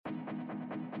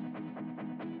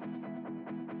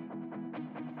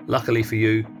Luckily for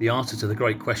you, the answer to the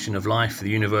great question of life, the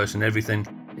universe and everything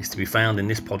is to be found in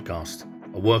this podcast,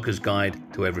 a worker's guide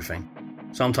to everything.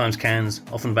 Sometimes cans,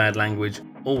 often bad language,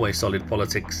 always solid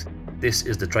politics. This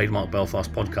is the Trademark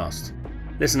Belfast podcast.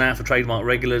 Listen out for Trademark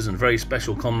regulars and very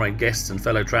special comrade guests and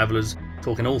fellow travellers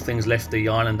talking all things Lefty,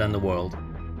 Ireland and the world.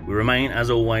 We remain,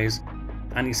 as always,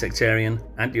 anti-sectarian,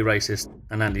 anti-racist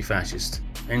and anti-fascist.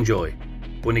 Enjoy.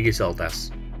 Buenas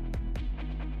soltas.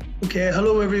 Okay,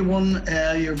 hello everyone.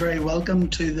 You're very welcome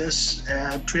to this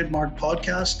Trademark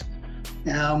podcast.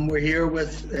 We're here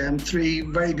with three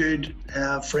very good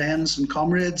friends and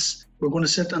comrades. We're going to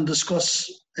sit and discuss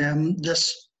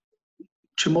this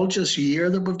tumultuous year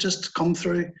that we've just come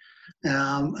through,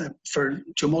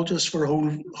 tumultuous for a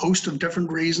whole host of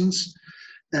different reasons.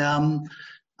 And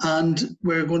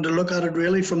we're going to look at it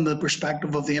really from the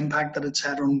perspective of the impact that it's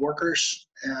had on workers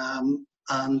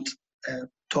and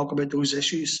talk about those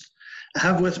issues. I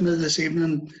have with me this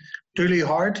evening Dooley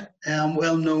Hart,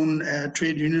 well-known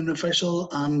trade union official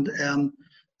and an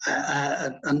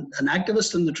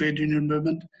activist in the trade union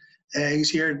movement. He's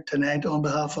here tonight on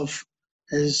behalf of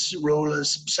his role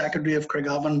as Secretary of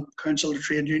Craigavon Council of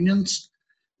Trade Unions.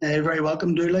 Very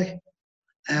welcome, Dooley.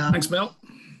 Thanks, Mel.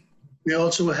 We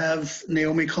also have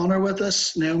Naomi Connor with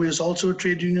us. Naomi is also a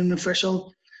trade union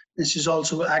official, and she's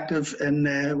also active in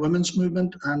the women's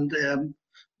movement and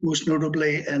most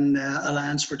notably in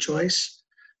Alliance for Choice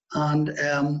and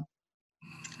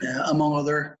among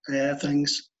other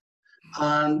things.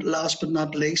 And last but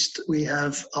not least, we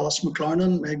have Alice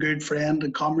McLarnon, my good friend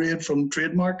and comrade from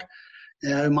Trademark,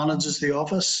 who manages the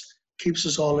office, keeps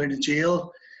us all out of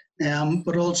jail,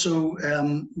 but also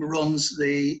runs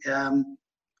the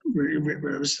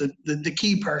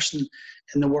key person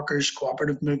in the workers'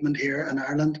 cooperative movement here in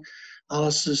Ireland.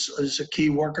 Alice is a key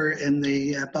worker in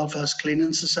the Belfast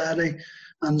Cleaning Society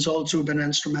and has also been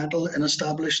instrumental in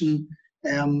establishing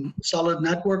Solid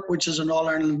Network, which is an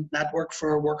all-Ireland network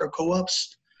for worker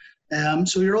co-ops.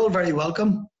 So you're all very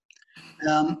welcome.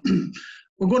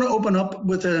 We're going to open up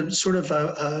with a sort of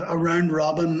a round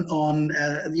robin on,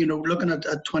 looking at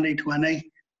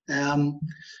 2020.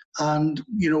 And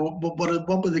what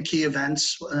were the key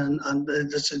events, and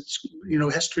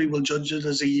history will judge it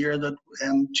as a year that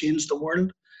changed the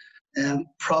world, and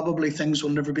probably things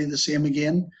will never be the same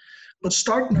again. But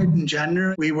starting out in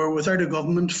January, we were without a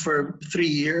government for 3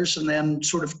 years, and then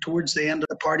sort of towards the end,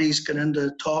 the parties got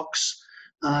into talks,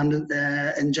 and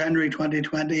in January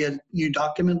 2020, a new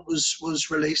document was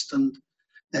released, and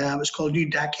it was called New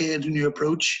Decade, New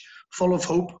Approach, full of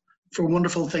hope for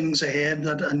wonderful things ahead,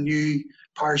 that a new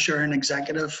power-sharing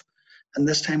executive, and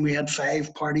this time we had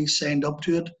 5 parties signed up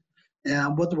to it,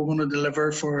 what they were going to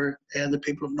deliver for the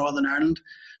people of Northern Ireland.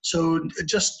 So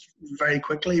just very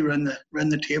quickly around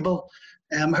the table,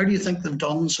 how do you think they've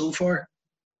done so far?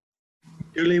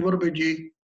 Julie, what about you?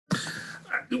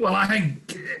 Well, I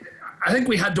think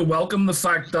we had to welcome the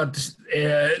fact that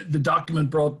the document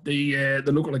brought the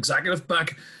local executive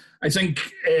back. I think,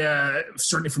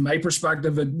 certainly from my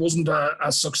perspective, it wasn't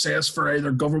a success for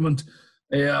either government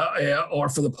or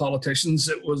for the politicians.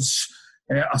 It was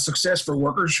a success for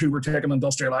workers who were taking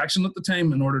industrial action at the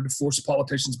time in order to force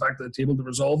politicians back to the table to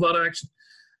resolve that action.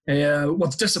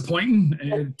 What's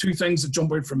disappointing, 2 things that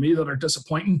jump out for me that are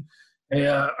disappointing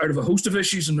out of a host of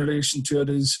issues in relation to it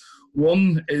is,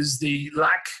 one is the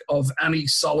lack of any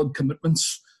solid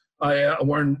commitments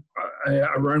around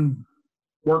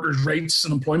workers' rights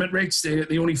and employment rates.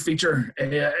 They only feature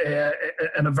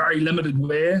in a very limited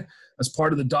way as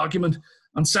part of the document.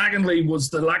 And secondly was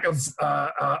the lack of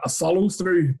a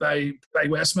follow-through by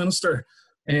Westminster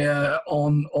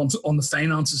on the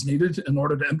finances needed in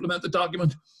order to implement the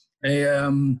document.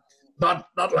 That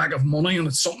lack of money, and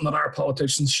it's something that our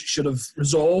politicians should have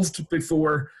resolved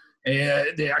before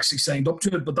they actually signed up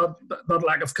to it, but that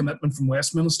lack of commitment from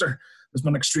Westminster has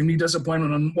been extremely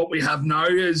disappointing. And what we have now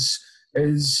is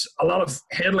a lot of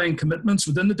headline commitments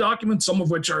within the document, some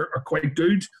of which are quite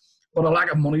good, but a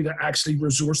lack of money to actually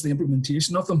resource the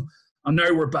implementation of them. And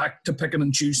now we're back to picking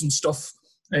and choosing stuff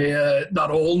that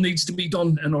all needs to be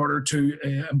done in order to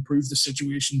improve the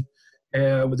situation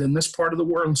within this part of the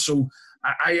world. So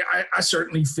I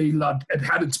certainly feel that it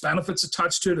had its benefits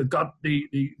attached to it. It got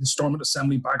the Stormont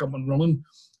Assembly back up and running,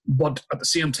 but at the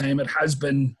same time, it has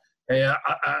been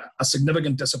a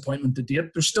significant disappointment to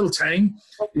date. There's still time.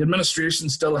 The administration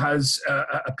still has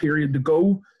a period to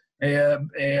go,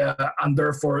 and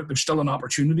therefore there's still an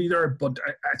opportunity there, but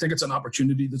I think it's an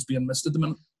opportunity that's being missed at the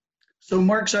minute. So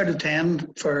marks out of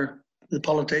 10 for the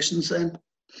politicians then?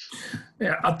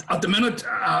 Yeah, at the minute,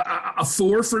 a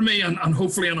 4 for me, and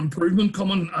hopefully an improvement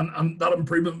coming, and that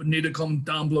improvement would need to come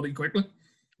down bloody quickly.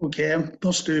 Okay,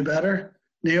 must do better.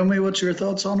 Naomi, what's your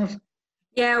thoughts on it?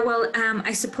 Yeah, well,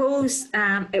 I suppose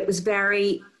it was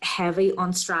very heavy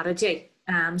on strategy.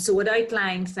 So it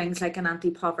outlined things like an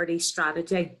anti-poverty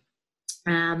strategy,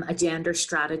 a gender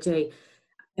strategy,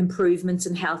 improvements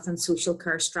in health and social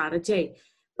care strategy.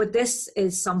 But this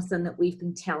is something that we've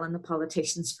been telling the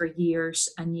politicians for years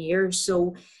and years.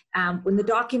 So when the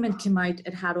document came out,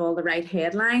 it had all the right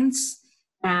headlines.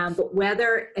 But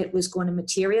whether it was going to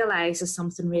materialise as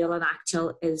something real and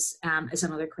actual is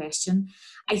another question.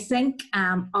 I think,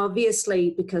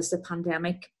 obviously, because the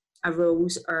pandemic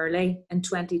arose early in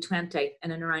 2020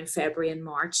 and in around February and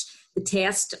March, the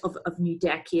test of New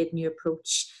Decade, New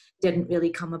Approach didn't really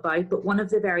come about. But one of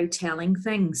the very telling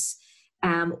things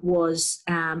was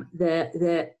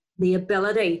the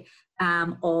ability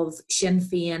of Sinn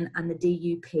Féin and the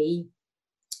DUP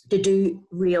to do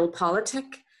real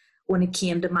politic when it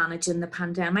came to managing the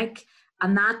pandemic.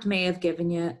 And that may have given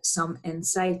you some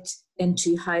insight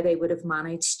into how they would have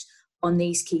managed on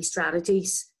these key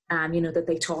strategies, that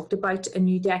they talked about, a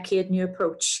New Decade, New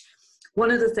Approach.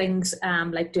 One of the things,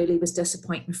 like Dooley, was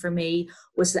disappointing for me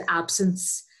was the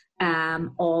absence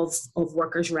of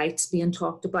workers' rights being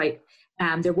talked about.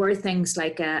 There were things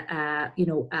like a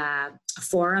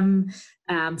forum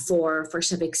for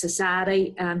civic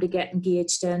society to get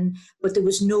engaged in, but there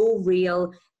was no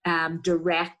real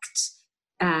direct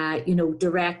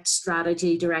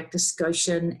strategy, direct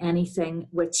discussion, anything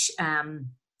which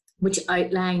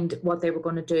outlined what they were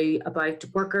going to do about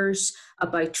workers,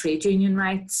 about trade union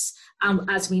rights.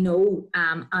 As we know,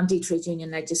 anti-trade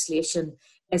union legislation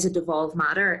is a devolved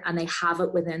matter, and they have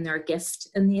it within their gift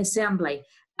in the Assembly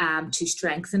to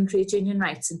strengthen trade union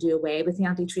rights and do away with the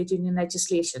anti-trade union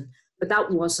legislation. But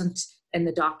that wasn't in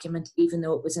the document, even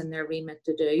though it was in their remit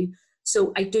to do.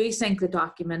 So I do think the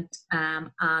document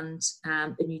and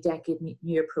the New Decade,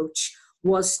 New Approach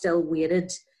was still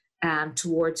weighted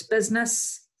towards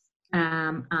business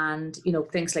and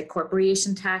things like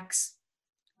corporation tax,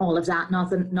 all of that.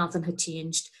 Nothing had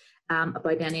changed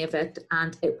about any of it,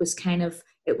 and it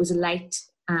was light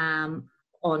on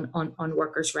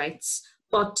workers' rights.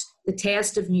 But the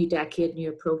test of New Decade, New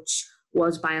Approach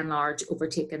was by and large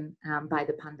overtaken by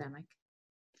the pandemic.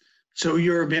 So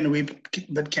you're being a wee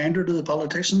bit kinder to the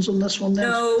politicians on this one then?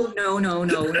 No.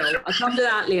 I'll come to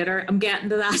that later. I'm getting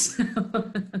to that.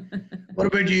 What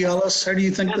about you, Alice? How do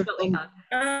you think that?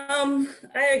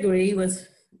 I agree with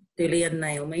Dooley and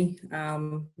Naomi.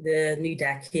 The New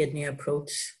Decade, New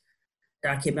Approach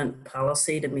document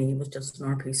policy to me was just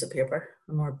another piece of paper,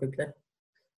 another booklet,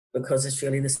 because it's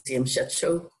really the same shit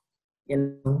show.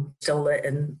 Still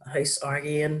in house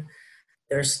arguing.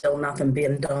 There's still nothing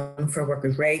being done for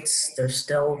workers' rights. There's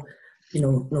still,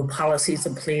 no policies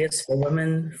in place for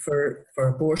women, for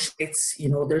abortion rights.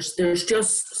 There's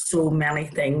just so many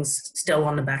things still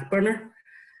on the back burner.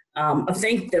 I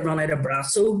think they run out of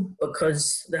brasso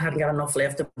because they hadn't got enough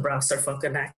left to brass their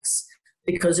fucking necks,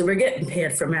 because they were getting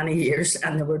paid for many years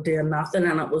and they were doing nothing.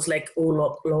 And it was like,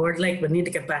 oh Lord, we need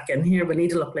to get back in here. We need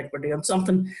to look like we're doing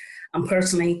something. And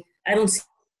personally, I don't see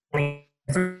any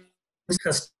difference.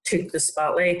 Has took the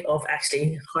spotlight of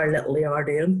actually how little they are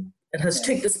doing. It has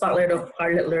took the spotlight of how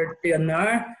little they're doing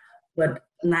there, but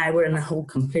now we're in a whole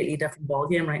completely different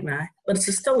ballgame right now. But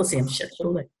it's still the same shit,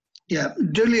 surely. Yeah,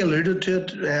 Dooley alluded to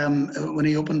it when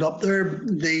he opened up there.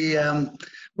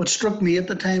 What struck me at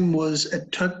the time was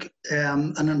it took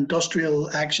an industrial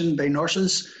action by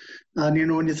nurses.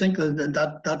 And, when you think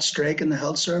that strike in the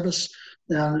health service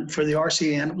for the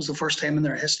RCN, it was the first time in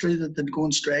their history that they'd go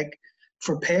on strike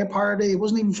for pay parity. It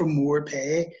wasn't even for more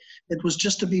pay. It was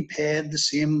just to be paid the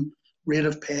same rate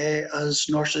of pay as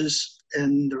nurses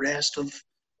in the rest of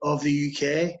the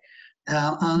UK.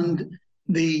 And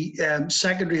the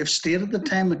Secretary of State at the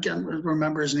time, I can't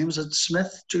remember his name, was it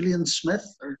Smith, Julian Smith?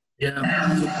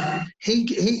 Yeah.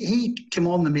 He came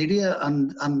on the media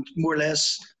and more or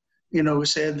less,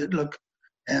 said that, look,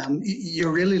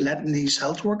 you're really letting these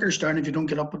health workers down if you don't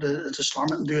get up at the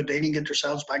Stormont and do a deal and get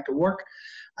yourselves back to work.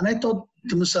 And I thought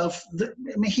to myself,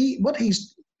 what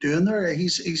he's doing there,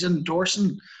 he's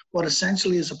endorsing what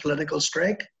essentially is a political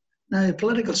strike. Now,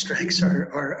 political strikes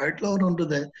are outlawed under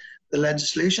the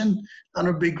legislation, and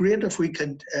it would be great if we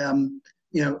could,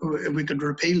 if we could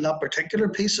repeal that particular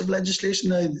piece of legislation.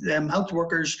 Now, health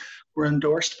workers were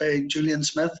endorsed by Julian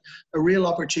Smith. A real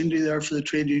opportunity there for the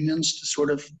trade unions to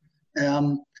sort of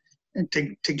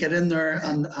to get in there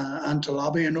and to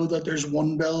lobby. I know that there's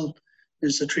one bill.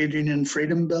 There's the Trade Union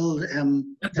Freedom Bill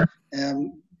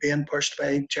being pushed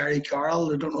by Jerry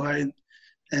Carroll. I don't know how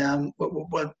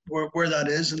where that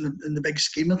is in the big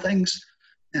scheme of things,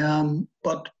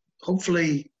 but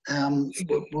hopefully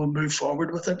we'll move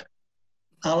forward with it.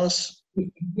 Alice?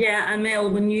 Yeah, and Mel,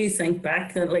 when you think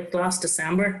back that like last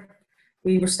December,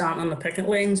 we were standing on the picket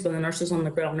lines with the nurses on the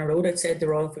Grosvenor Road outside the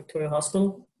Royal Victoria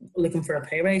Hospital looking for a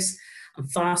pay rise.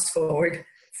 And fast forward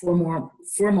 4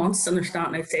 months and they're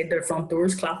standing outside their front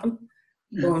doors clapping,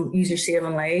 going, "You're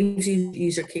saving lives,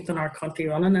 you're keeping our country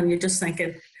running." And you're just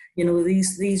thinking, you know,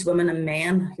 these women and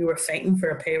men who were fighting for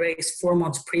a pay rise 4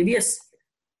 months previous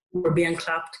were being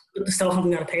clapped, but they still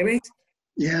haven't got a pay rise.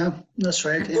 Yeah, that's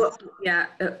right. Yeah.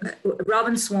 Well,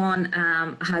 Robin Swan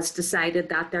has decided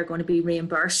that they're going to be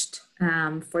reimbursed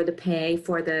for the pay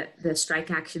for the strike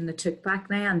action that took back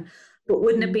then. But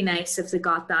wouldn't it be nice if they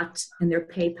got that in their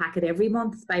pay packet every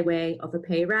month by way of a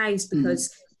pay rise?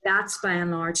 Because that's by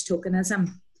and large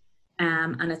tokenism.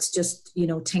 And it's just, you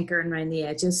know, tinkering around the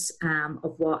edges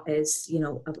of what is, you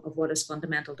know, of what is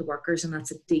fundamental to workers, and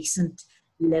that's a decent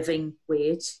living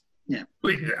wage. Yeah,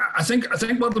 I think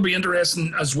what will be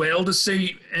interesting as well to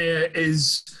see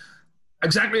is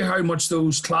exactly how much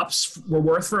those claps were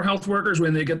worth for health workers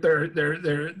when they get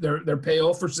their pay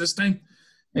offers this time,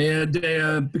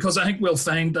 and because I think we'll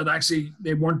find that actually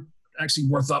they weren't actually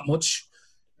worth that much,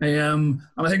 and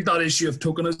I think that issue of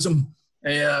tokenism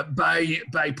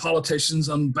by politicians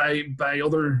and by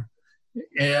other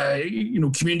you know,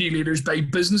 community leaders, by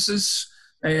businesses.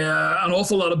 An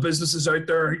awful lot of businesses out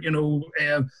there, you know,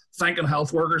 thanking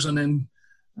health workers and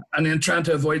then trying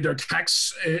to avoid their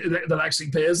tax that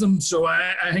actually pays them. So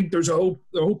I think there's a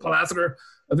whole plethora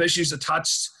of issues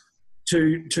attached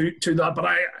to that. But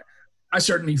I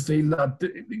certainly feel that,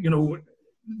 you know,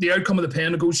 the outcome of the pay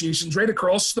negotiations right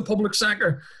across the public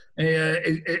sector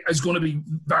is going to be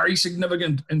very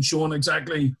significant in showing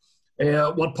exactly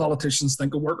what politicians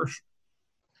think of workers.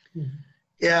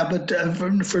 Yeah, but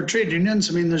for trade unions,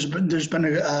 I mean, there's been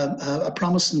a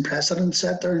promising precedent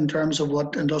set there in terms of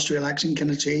what industrial action can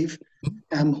achieve.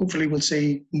 Hopefully we'll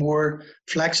see more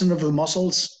flexing of the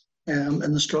muscles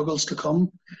in the struggles to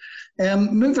come.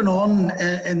 Moving on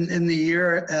in the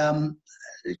year,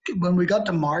 when we got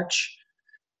to March,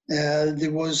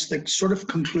 there was the sort of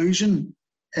conclusion,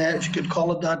 if you could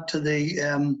call it that, to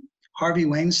the Harvey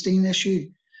Weinstein issue,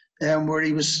 where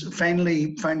he was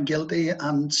finally found guilty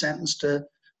and sentenced to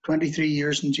 23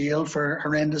 years in jail for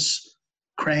horrendous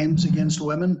crimes against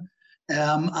women.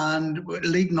 And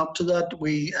leading up to that,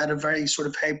 we had a very sort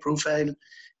of high-profile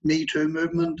Me Too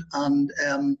movement, and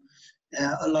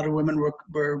a lot of women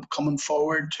were coming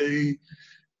forward to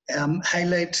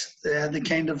highlight the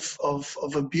kind of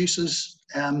abuses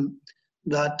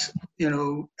that, you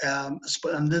know,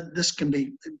 and this can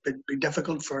be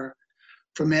difficult for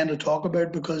men to talk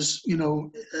about, because, you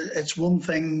know, it's one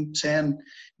thing saying,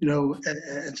 you know,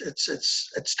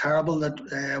 it's terrible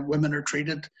that women are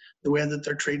treated the way that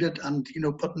they're treated, and, you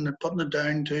know, putting it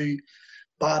down to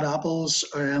bad apples.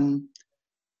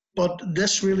 But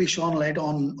this really shone light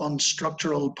on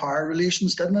structural power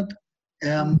relations, didn't it?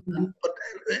 But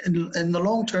in the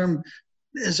long term,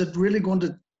 is it really going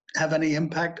to have any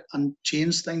impact and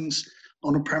change things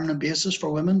on a permanent basis for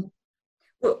women?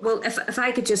 Well, if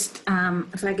I could just come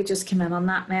in on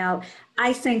that, Mel,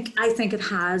 I think it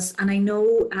has, and I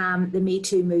know the Me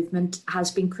Too movement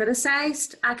has been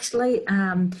criticised actually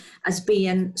as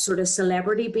being sort of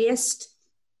celebrity based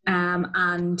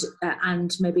and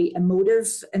maybe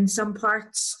emotive in some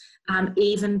parts,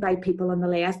 even by people on the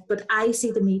left. But I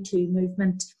see the Me Too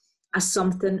movement as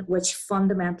something which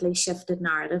fundamentally shifted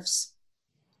narratives.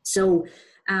 So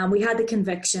we had the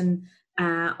conviction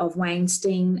of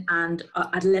Weinstein and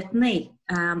a litany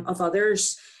of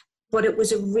others, but it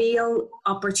was a real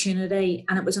opportunity,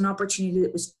 and it was an opportunity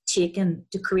that was taken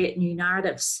to create new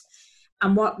narratives.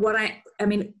 And I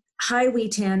mean, how we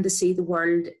tend to see the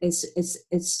world is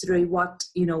through what,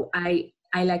 you know, I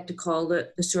like to call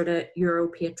the sort of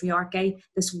Euro-patriarchy,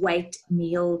 this white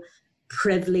male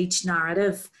privilege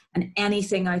narrative, and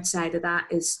anything outside of that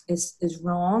is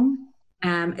wrong,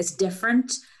 is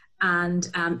different, and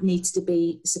needs to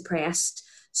be suppressed.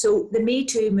 So the Me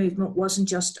Too movement wasn't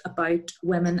just about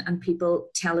women and people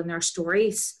telling their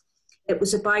stories. It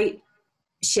was about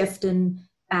shifting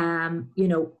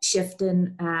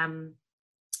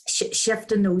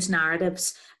those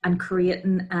narratives and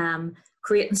creating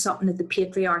something that the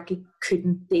patriarchy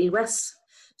couldn't deal with.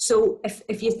 So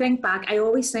if you think back, I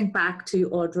always think back to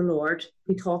Audre Lorde,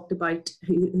 who talked about,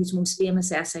 whose most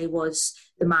famous essay was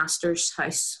The Master's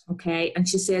House, okay? And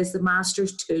she says the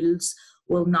master's tools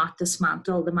will not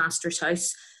dismantle the master's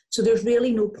house. So there's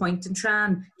really no point in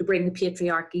trying to bring the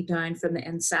patriarchy down from the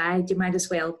inside. You might as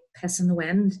well piss in the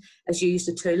wind as use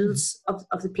the tools of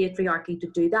the patriarchy to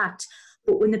do that.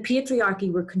 But when the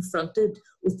patriarchy were confronted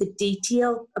with the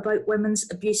detail about women's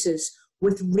abuses,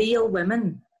 with real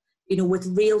women, with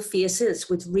real faces,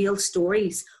 with real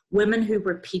stories, women who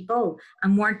were people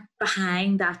and weren't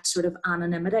behind that sort of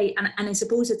anonymity. And I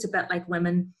suppose it's a bit like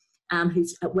women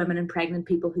women and pregnant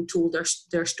people who told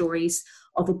their stories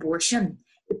of abortion.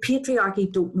 The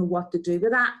patriarchy don't know what to do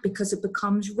with that because it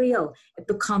becomes real, it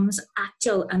becomes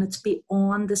actual, and it's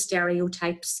beyond the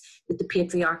stereotypes that the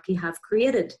patriarchy have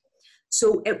created.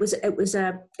 So it was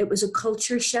a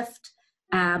culture shift,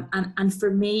 and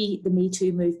for me, the Me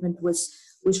Too movement was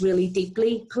really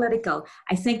deeply political.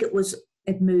 I think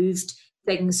it moved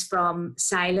things from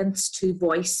silence to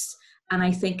voice, and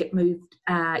I think it moved,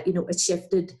 it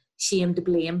shifted shame to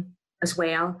blame as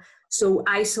well. So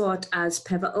I saw it as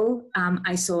pivotal.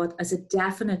 I saw it as a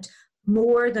definite,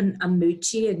 more than a mood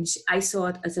change. I saw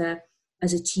it as a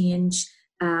change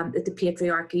that the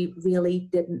patriarchy really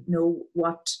didn't know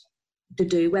what to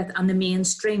do with, and the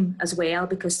mainstream as well,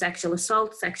 because sexual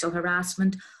assault, sexual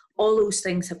harassment, all those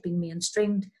things have been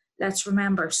mainstreamed. Let's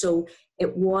remember. So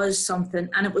it was something,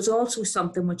 and it was also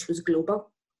something which was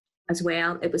global as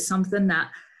well. It was something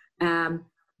that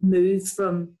moved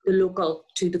from the local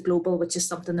to the global, which is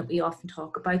something that we often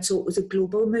talk about. So it was a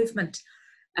global movement,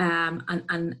 and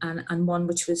one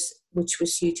which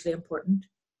was hugely important.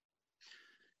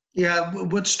 Yeah,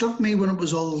 what struck me when it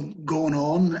was all going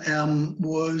on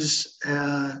was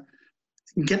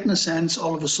getting a sense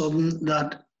all of a sudden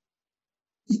that,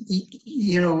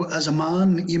 as a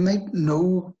man, you might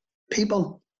know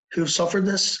people who have suffered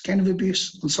this kind of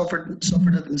abuse and suffered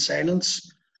it in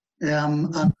silence,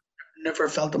 and never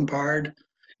felt empowered.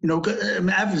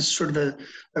 I have sort of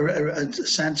a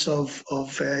sense of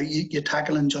you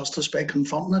tackle injustice by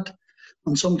confronting it.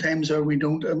 And sometimes we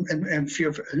don't, and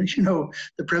fear,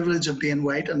 the privilege of being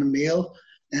white and a male,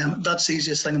 that's the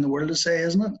easiest thing in the world to say,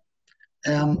 isn't it?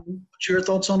 What's your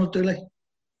thoughts on it, Dooley?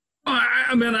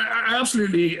 I mean, I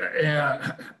absolutely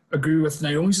agree with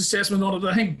Naomi's assessment on it.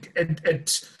 I think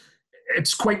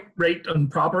it's quite right and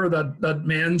proper that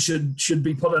men should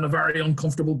be put in a very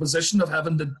uncomfortable position of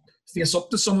having to face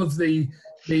up to some of the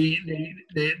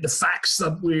facts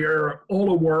that we're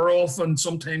all aware of, and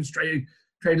sometimes try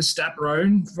to step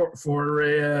around for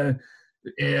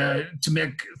to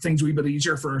make things a wee bit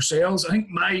easier for ourselves. I think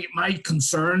my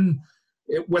concern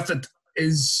with it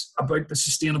is about the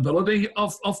sustainability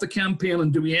of the campaign,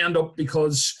 and do we end up,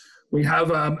 because we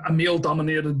have a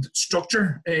male-dominated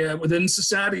structure within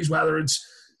societies, whether it's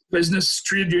business,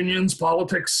 trade unions,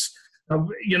 politics,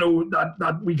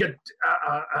 that we get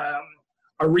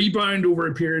a rebound over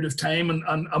a period of time,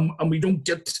 and we don't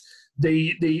get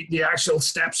the actual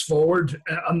steps forward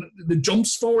and the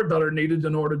jumps forward that are needed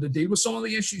in order to deal with some of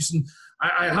the issues. And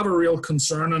I have a real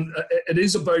concern, and it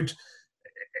is about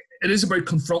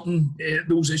confronting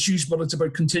those issues, but it's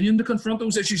about continuing to confront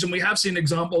those issues. And we have seen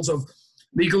examples of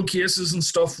legal cases and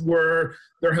stuff where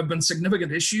there have been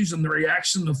significant issues in the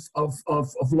reaction of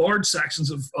large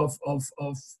sections of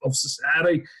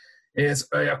society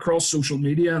across social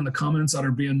media and the comments that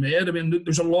are being made. I mean,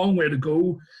 there's a long way to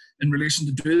go in relation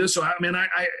to do this. So, I mean,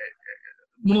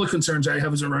 one of the concerns I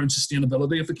have is around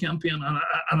sustainability of the campaign, and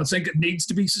I think it needs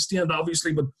to be sustained,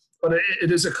 obviously, but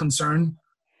it is a concern.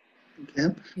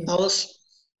 Okay. Alice?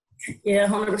 Yeah,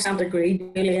 100%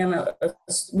 agree, really. And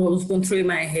what was going through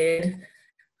my head,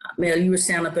 Mel, you were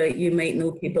saying about you might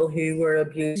know people who were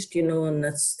abused, and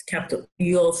that's kept up.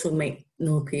 You also might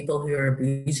know people who are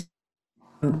abused.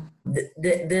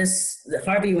 The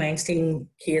Harvey Weinstein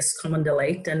case coming to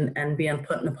light and being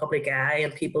put in the public eye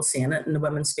and people seeing it and the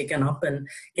women speaking up and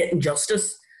getting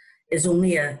justice is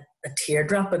only a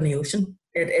teardrop in the ocean.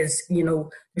 It is,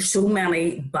 there's so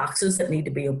many boxes that need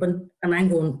to be opened, and I'm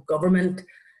going government,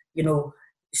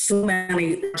 so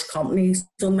many large companies,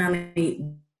 so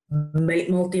many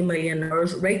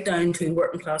multi-millionaires, right down to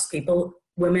working class people.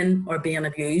 Women are being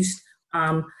abused.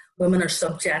 Women are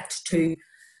subject to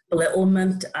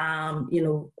belittlement,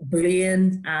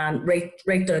 bullying, and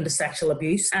right down to sexual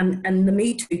abuse. And the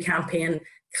Me Too campaign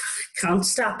can't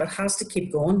stop. It has to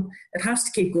keep going. It has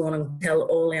to keep going until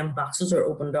all them boxes are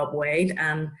opened up wide,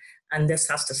 and this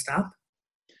has to stop.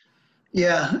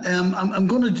 Yeah, I'm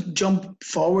going to jump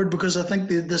forward because I think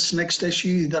this next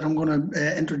issue that I'm going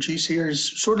to introduce here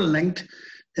is sort of linked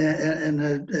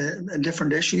in a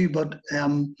different issue. But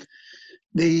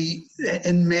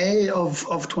in May of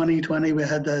 2020, we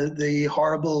had the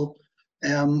horrible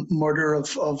murder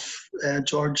of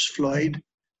George Floyd.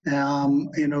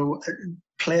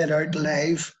 Played out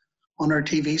live on our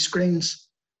TV screens.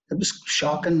 It was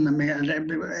shocking. I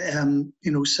mean,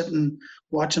 sitting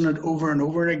watching it over and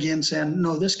over again, saying,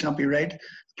 "No, this can't be right."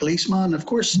 Policeman, of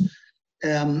course,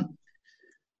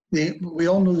 we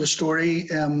all know the story.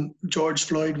 George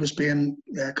Floyd was being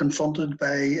confronted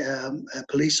by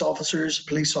police officers. A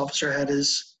police officer had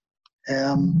his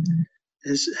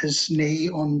knee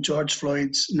on George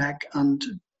Floyd's neck, and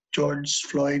George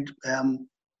Floyd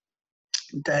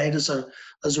died as a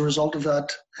result of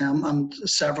that. And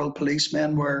several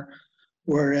policemen were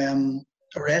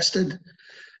arrested,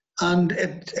 and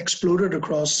it exploded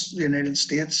across the United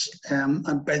States.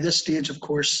 And by this stage, of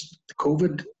course, the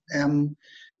COVID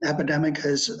pandemic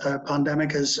has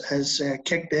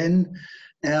kicked in,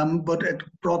 but it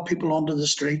brought people onto the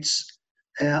streets,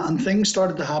 and things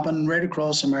started to happen right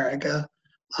across America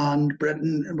and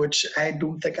Britain, which I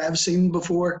don't think I've seen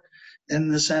before, in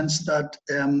the sense that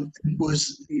it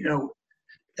was,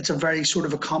 it's a very sort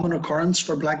of a common occurrence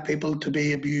for Black people to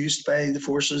be abused by the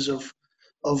forces of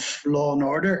law and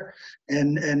order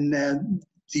in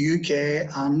the UK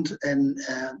and in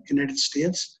United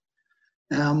States.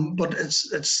 But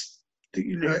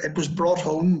it was brought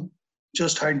home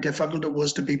just how difficult it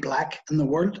was to be Black in the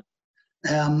world.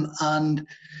 And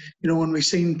when we've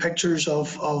seen pictures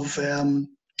of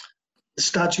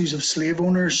statues of slave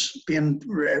owners being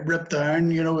ripped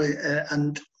down,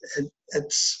 and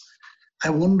it's, I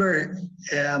wonder,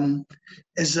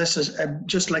 is this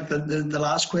just like the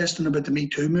last question about the Me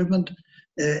Too movement?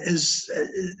 Is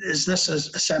this a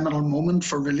seminal moment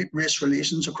for race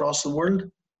relations across the world?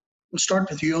 We'll start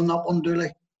with you on that one,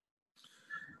 Dooley.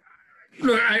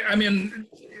 Look, I mean,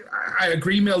 I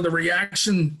agree, Mel. The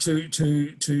reaction to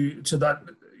that,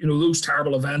 those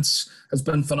terrible events has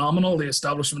been phenomenal. The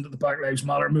establishment of the Black Lives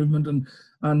Matter movement,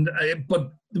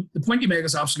 but the point you make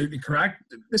is absolutely correct.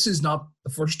 This is not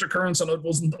the first occurrence, and it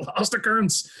wasn't the last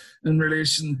occurrence in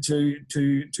relation to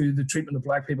the treatment of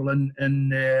Black people in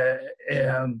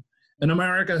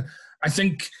America. I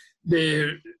think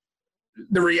the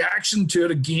reaction to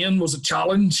it again was a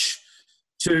challenge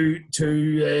to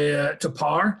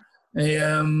power,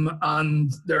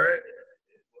 and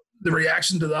the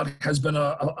reaction to that has been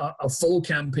a full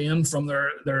campaign from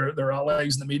their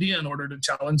allies in the media in order to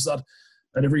challenge that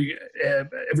at every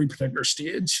particular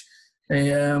stage.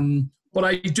 But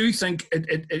I do think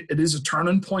it is a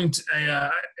turning point.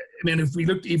 I mean, if we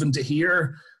looked even to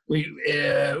here, we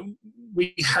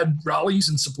had rallies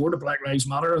in support of Black Lives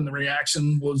Matter, and the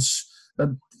reaction was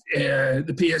that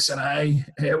the PSNI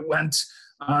went,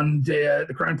 and the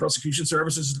Crown Prosecution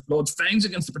Services lodged fines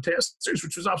against the protesters,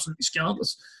 which was absolutely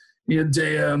scandalous. And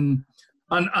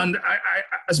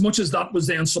as much as that was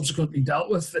then subsequently dealt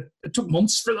with, it took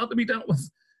months for that to be dealt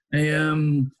with.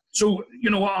 So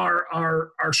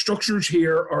our structures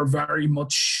here are very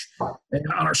much, and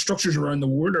our structures around the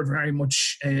world are very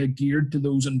much geared to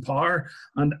those in power,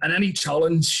 and any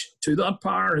challenge to that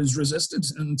power is resisted.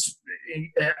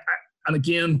 And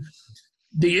again,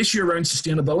 the issue around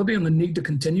sustainability and the need to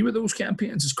continue with those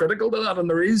campaigns is critical to that. And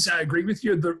there is, I agree with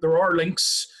you, there are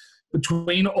links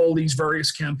between all these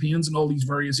various campaigns and all these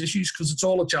various issues, because it's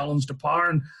all a challenge to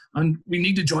power, and we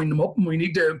need to join them up, and we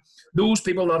need to, those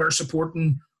people that are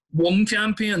supporting one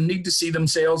campaign need to see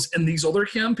themselves in these other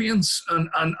campaigns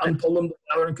and pull them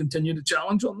together and continue to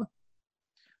challenge on them.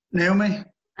 Naomi?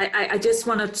 I just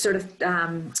want to sort of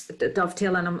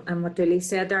dovetail on what Dooley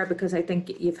said there, because I think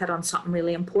you've hit on something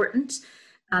really important,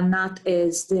 and that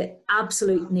is the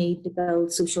absolute need to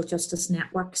build social justice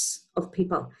networks of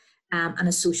people and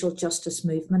a social justice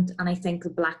movement. And I think the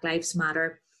Black Lives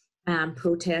Matter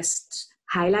protest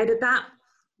highlighted that.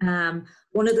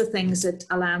 One of the things that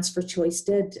Alliance for Choice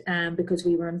did, because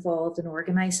we were involved in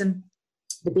organising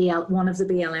one of the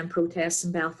BLM protests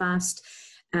in Belfast,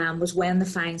 was when the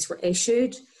fines were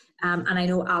issued. And I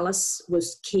know Alice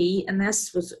was key in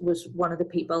this, was one of the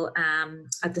people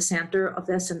at the centre of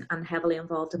this and heavily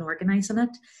involved in organising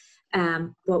it.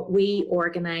 But we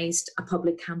organised a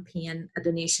public campaign, a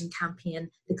donation campaign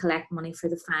to collect money for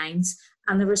the fines,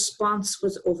 and the response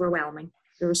was overwhelming.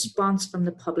 The response from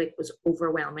the public was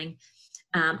overwhelming,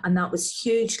 and that was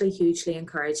hugely, hugely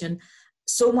encouraging,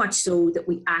 so much so that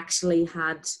we actually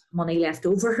had money left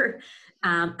over.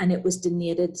 And it was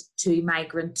donated to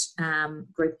migrant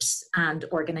groups and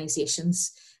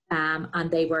organisations,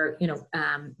 and they were,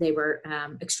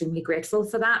 extremely grateful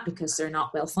for that, because they're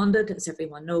not well funded, as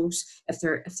everyone knows, if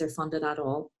they're funded at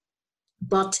all.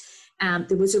 But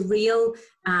there was a real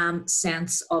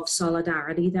sense of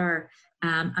solidarity there,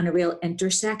 and a real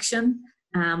intersection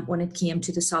when it came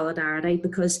to the solidarity,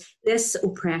 because this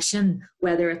oppression,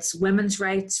 whether it's women's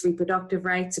rights, reproductive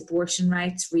rights, abortion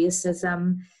rights,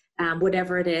 racism,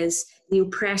 whatever it is, the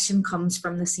oppression comes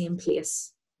from the same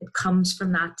place. It comes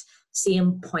from that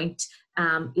same point,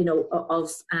 that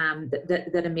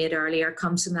I made earlier,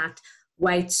 comes from that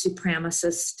white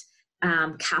supremacist,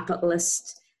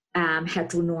 capitalist,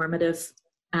 heteronormative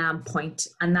point,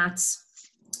 and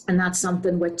that's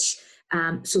something which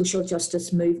social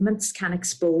justice movements can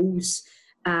expose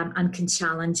and can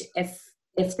challenge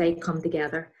if they come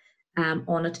together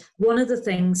on it. One of the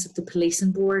things that the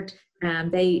Policing Board,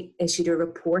 they issued a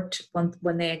report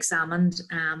when they examined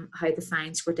how the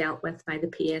fines were dealt with by the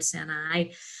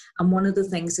PSNI, and one of the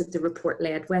things that the report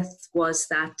led with was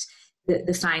that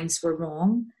the fines were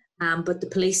wrong, but the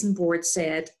Policing Board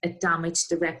said it damaged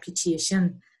the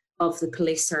reputation of the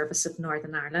Police Service of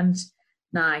Northern Ireland.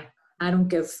 Now, I don't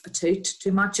give a toot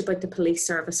too much about the Police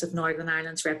Service of Northern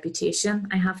Ireland's reputation,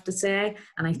 I have to say,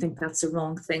 and I think that's the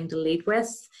wrong thing to lead with.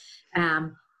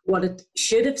 What it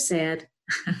should have said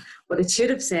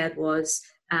was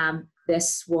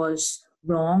this was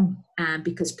wrong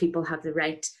because people have the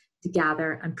right to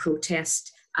gather and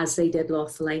protest as they did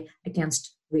lawfully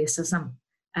against racism.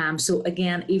 So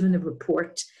again, even the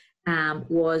report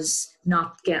was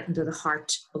not getting to the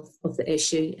heart of the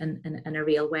issue in a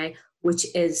real way, which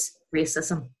is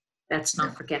racism. Let's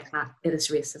not forget that. It is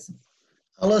racism.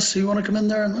 Alice, you want to come in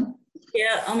there?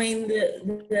 Yeah, I mean,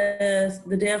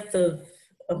 the death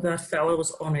of that fellow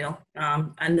was unreal.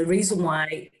 And the reason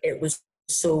why it was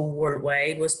so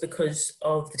worldwide was because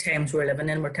of the times we're living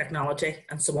in, where technology,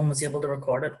 and someone was able to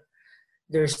record it.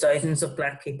 There's thousands of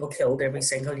black people killed every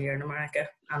single year in America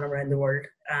and around the world,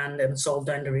 and it's all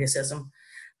down to racism.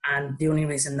 And the only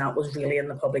reason that was really in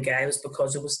the public eye was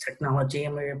because it was technology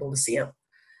and we were able to see it.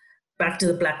 Back to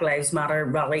the Black Lives Matter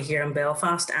rally here in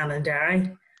Belfast and in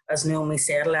Derry, as Naomi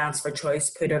said, Alliance for Choice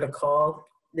put out a call.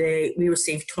 We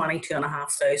received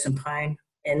 £22,500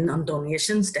 in on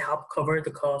donations to help cover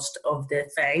the cost of the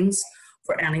fines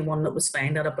for anyone that was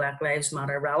fined at a Black Lives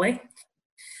Matter rally.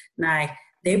 Now,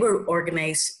 they were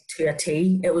organised to a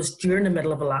T. It was during the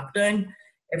middle of a lockdown.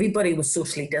 Everybody was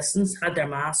socially distanced, had their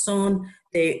masks on.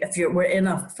 If you were in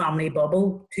a family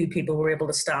bubble, two people were able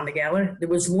to stand together. There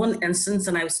was one instance,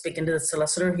 and I was speaking to the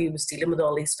solicitor who was dealing with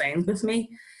all these fines with me,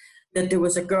 that there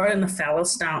was a girl and a fella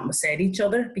standing beside each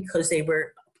other because they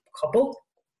were a couple.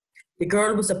 The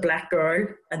girl was a black girl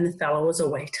and the fella was a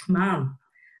white man.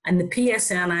 And the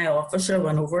PSNI officer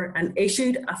went over and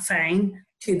issued a fine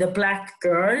to the black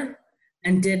girl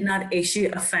and did not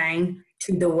issue a fine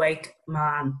to the white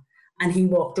man. And he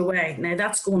walked away. Now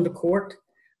that's going to court.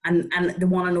 And they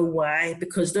want to know why,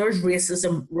 because there's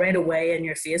racism right away in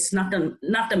your face, not to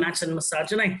mention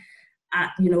misogyny.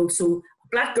 So a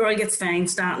black girl gets fined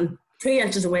standing 2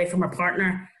 inches away from her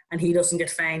partner and he doesn't get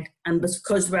fined, and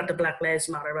because we're at the Black Lives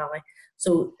Matter rally.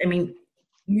 So, I mean,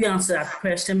 you answer that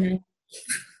question, man.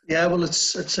 Yeah, well,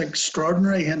 it's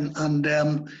extraordinary, and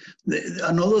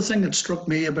another thing that struck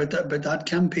me about that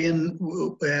campaign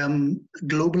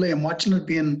globally, and watching it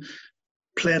being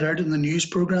played out in the news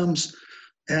programs,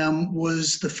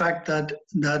 was the fact that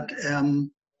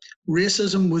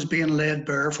racism was being laid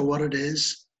bare for what it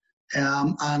is,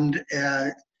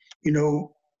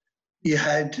 you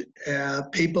had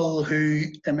people who,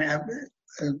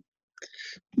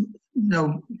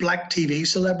 black TV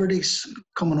celebrities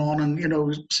coming on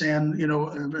and saying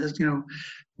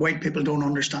white people don't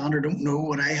understand or don't know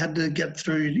what I had to get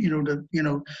through.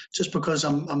 Just because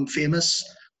I'm famous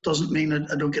doesn't mean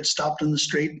that I don't get stopped in the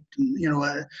street.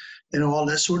 And, all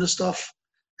this sort of stuff.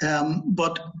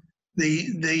 But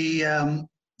the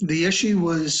issue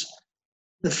was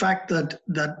the fact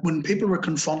that when people were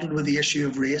confronted with the issue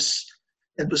of race,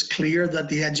 it was clear that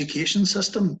the education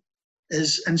system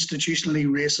is institutionally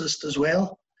racist as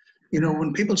well.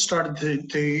 When people started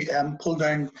to pull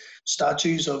down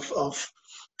statues of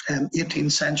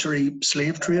 18th century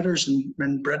slave traders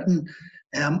in Britain,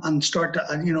 and start to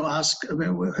ask,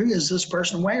 who is this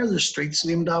person? Why are there streets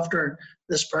named after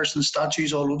this person's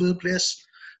statues all over the place?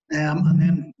 And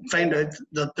then find out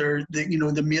that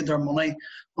they made their money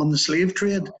on the slave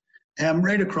trade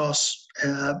right across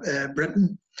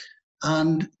Britain.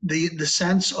 And the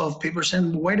sense of people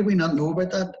saying, why do we not know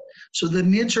about that? So the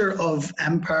nature of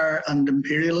empire and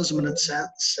imperialism in its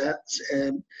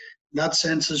that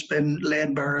sense has been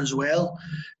laid bare as well.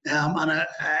 And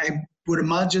I would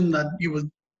imagine that you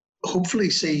would hopefully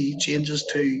see changes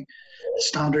to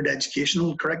standard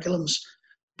educational curriculums.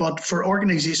 But for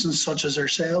organisations such as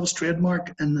ourselves,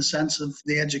 Trademark, in the sense of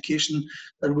the education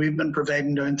that we've been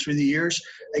providing down through the years,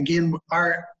 again,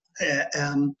 our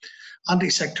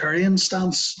anti-sectarian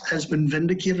stance has been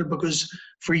vindicated, because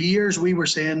for years we were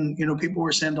saying, people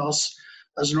were saying to us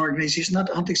as an organisation,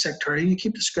 not anti-sectarian, you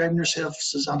keep describing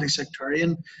yourselves as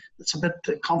anti-sectarian, it's a bit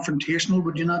confrontational,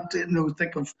 would you not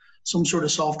think of some sort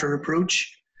of softer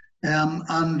approach?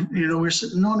 And, we're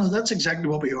saying, no, that's exactly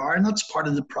what we are. And that's part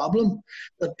of the problem,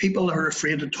 that people are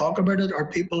afraid to talk about it, or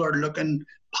people are looking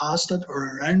past it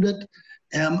or around it,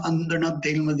 and they're not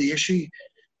dealing with the issue.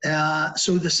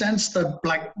 So the sense that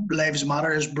Black Lives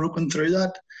Matter has broken through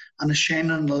that and is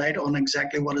shining a light on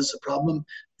exactly what is the problem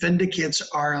vindicates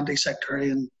our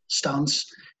anti-sectarian stance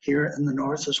here in the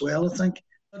North as well, I think.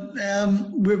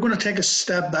 We're going to take a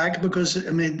step back because,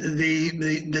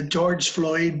 the George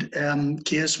Floyd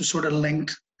case was sort of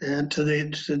linked to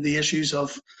the issues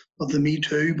of the Me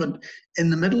Too. But in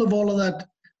the middle of all of that,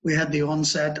 we had the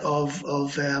onset of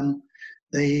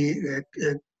the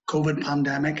COVID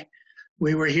pandemic.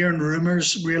 We were hearing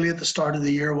rumours really at the start of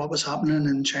the year what was happening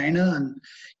in China, and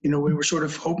we were sort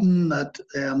of hoping that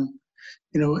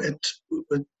it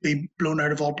would be blown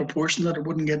out of all proportion, that it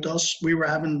wouldn't get to us. We were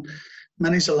having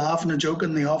many's a laugh and a joke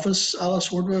in the office,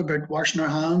 Alice, weren't we, about washing our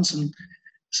hands and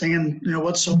singing,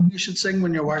 what song you should sing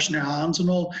when you're washing your hands and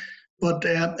all. But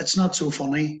it's not so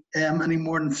funny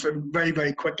anymore. And very,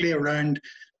 very quickly around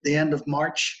the end of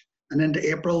March and into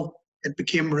April, it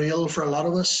became real for a lot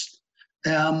of us.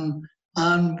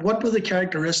 And what were the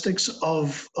characteristics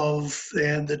of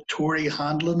the Tory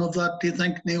handling of that, do you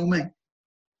think, Naomi?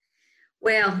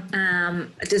 Well,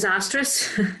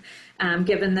 disastrous.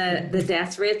 Given the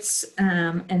death rates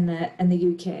in the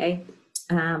UK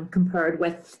compared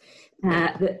with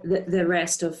the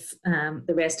rest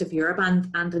of Europe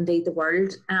and indeed the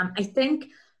world, I think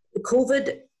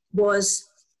COVID was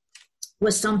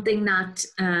something that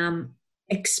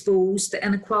exposed the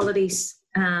inequalities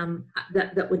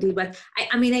that we deal with. I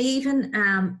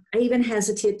even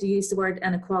hesitate to use the word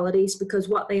inequalities, because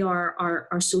what they are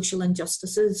social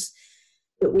injustices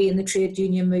that we in the trade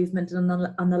union movement and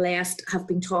on the left have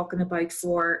been talking about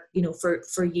for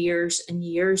years and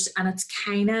years. And it's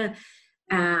kind of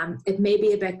it may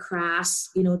be a bit crass,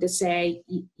 to say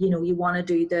you want to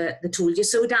do the told you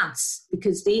so dance,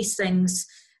 because these things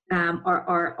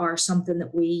are something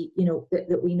that we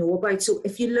that we know about. So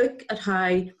if you look at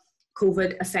how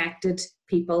COVID affected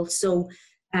people, so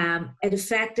it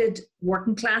affected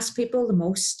working class people the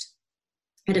most.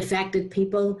 It affected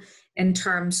people in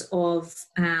terms of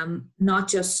not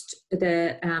just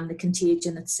the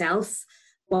contagion itself,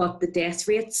 but the death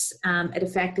rates. It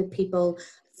affected people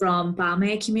from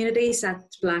BAME communities,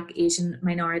 that's Black, Asian,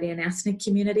 minority and ethnic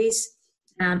communities.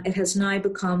 It has now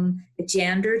become a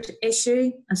gendered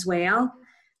issue as well,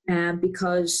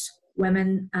 because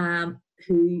women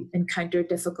who encountered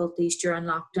difficulties during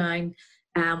lockdown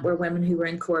were women who were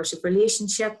in coercive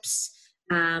relationships,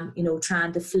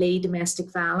 trying to flee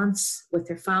domestic violence with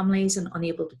their families and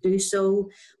unable to do so,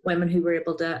 women who were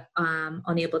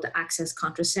unable to access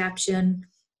contraception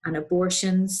and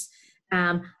abortions,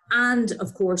 and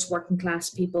of course working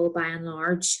class people by and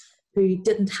large who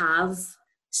didn't have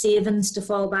savings to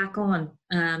fall back on,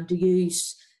 to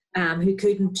use, who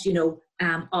couldn't,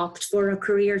 opt for a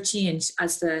career change,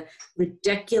 as the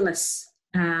ridiculous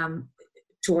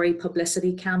Tory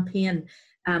publicity campaign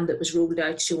that was rolled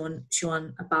out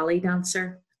showing a ballet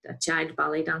dancer, a child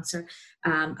ballet dancer,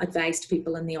 advised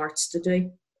people in the arts to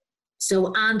do.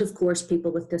 So, and of course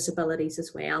people with disabilities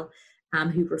as well,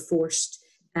 who were forced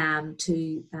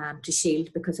to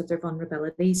shield because of their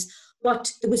vulnerabilities.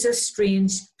 But there was a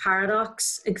strange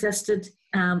paradox existed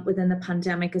within the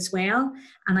pandemic as well,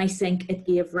 and I think it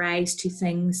gave rise to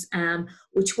things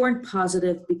which weren't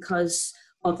positive because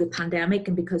of the pandemic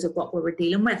and because of what we were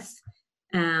dealing with.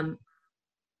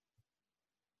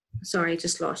 Sorry, I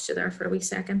just lost you there for a wee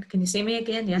second. Can you see me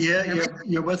again? Yeah,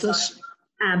 you're with us.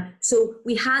 So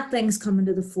we had things coming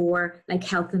to the fore like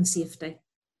health and safety.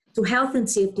 So health and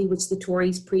safety, which the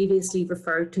Tories previously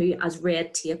referred to as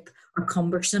red tape or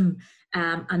cumbersome,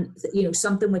 and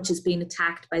something which has been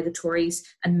attacked by the Tories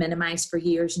and minimised for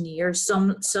years and years,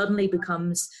 suddenly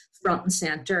becomes front and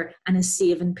centre and is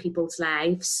saving people's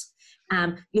lives.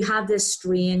 You have this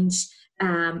strange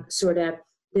sort of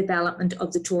development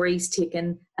of the Tories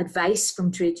taking advice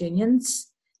from trade unions.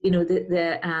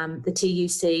 The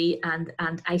TUC and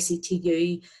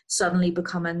ICTU suddenly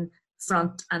becoming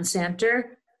front and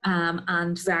centre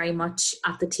and very much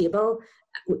at the table,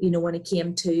 when it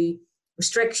came to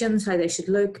restrictions, how they should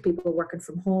look, people working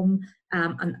from home,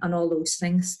 and all those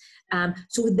things.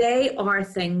 So they are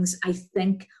things, I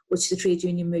think, which the trade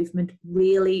union movement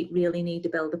really, really need to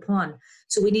build upon.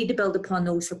 So we need to build upon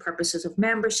those for purposes of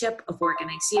membership, of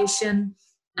organisation,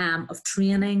 of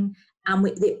training. And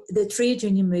the trade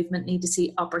union movement need to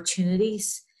see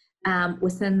opportunities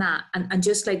within that. And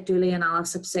just like Dooley and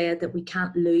Alice have said, that we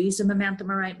can't lose the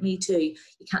momentum around Me Too.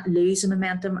 You can't lose the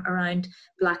momentum around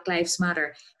Black Lives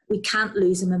Matter. we can't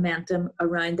lose a momentum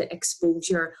around the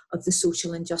exposure of the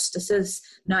social injustices.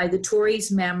 Now, the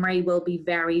Tories' memory will be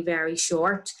very, very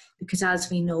short because, as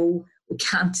we know, we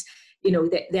can't, you know,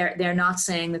 they're not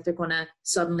saying that they're going to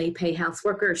suddenly pay health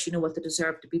workers, you know, what they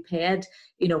deserve to be paid.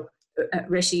 You know,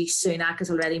 Rishi Sunak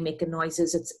is already making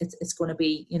noises. It's going to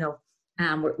be, you know,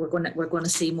 we're going to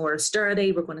see more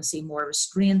austerity. We're going to see more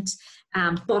restraint.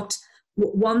 But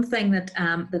one thing that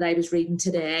I was reading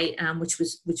today, which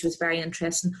was very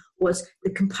interesting, was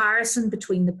the comparison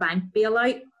between the bank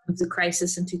bailout of the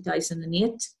crisis in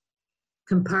 2008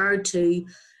 compared to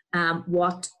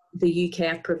what the UK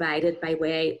have provided by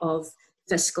way of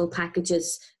fiscal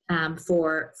packages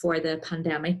for the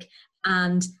pandemic.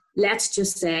 And let's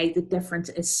just say the difference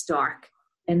is stark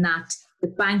in that the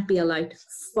bank bailout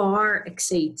far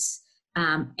exceeds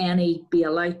any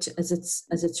bailout, as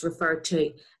it's referred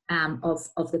to,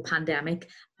 of the pandemic.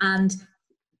 And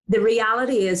the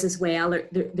reality is as well,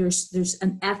 there's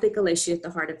an ethical issue at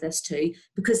the heart of this too,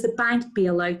 because the bank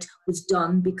bailout was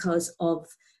done because of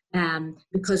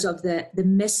the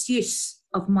misuse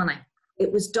of money.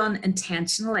 It was done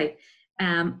intentionally.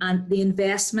 And the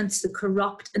investments, the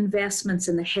corrupt investments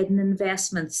and the hidden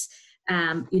investments,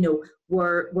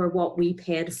 were what we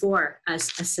paid for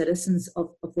as citizens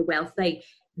of the wealthy.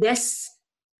 This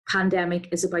pandemic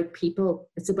is about people.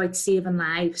 It's about saving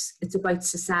lives. It's about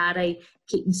society,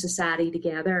 keeping society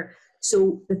together.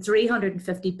 So the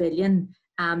 350 billion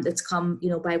that's come, you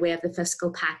know, by way of the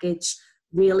fiscal package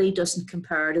really doesn't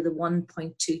compare to the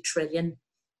 1.2 trillion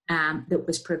that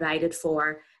was provided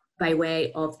for by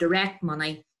way of direct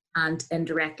money and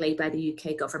indirectly by the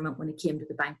UK government when it came to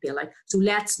the bank bailout. So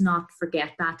let's not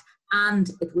forget that. And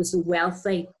it was the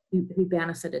wealthy who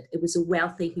benefited. It was the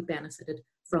wealthy who benefited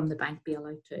from the bank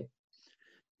bailout too.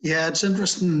 Yeah, it's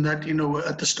interesting that, you know,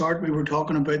 at the start we were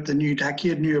talking about the new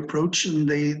decade, new approach, and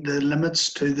the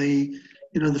limits to the,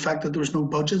 you know, the fact that there was no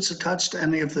budgets attached to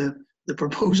any of the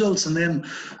proposals. And then,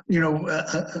 you know,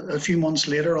 a few months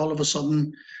later, all of a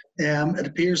sudden, it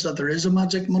appears that there is a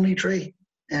magic money tree,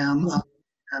 and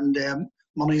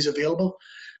money's available.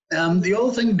 The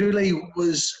other thing, Dooley,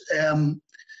 was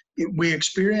we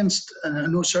experienced, and I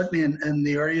know certainly in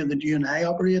the area that you and I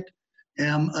operate,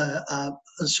 a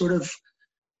sort of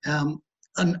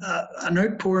an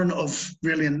outpouring of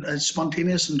really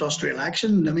spontaneous industrial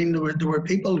action. I mean, there were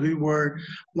people who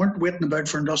weren't waiting about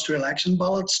for industrial action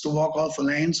ballots to walk off the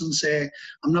lines and say,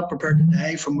 "I'm not prepared to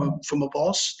die from a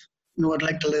boss. You know, I'd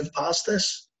like to live past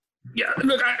this." Yeah,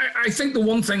 look, I think the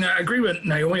one thing I agree with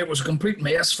Naomi, it was a complete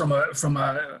mess from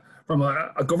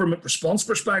a government response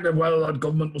perspective. While that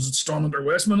government was storming their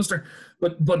Westminster,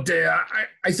 but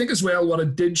I think as well what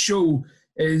it did show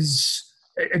is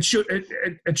it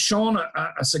shone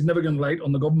a significant light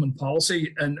on the government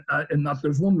policy, and in that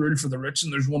there's one rule for the rich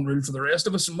and there's one rule for the rest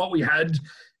of us. And what we had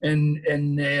in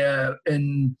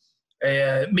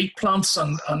meat plants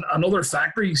and other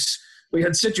factories, we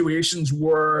had situations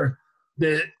where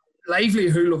the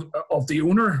livelihood of the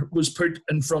owner was put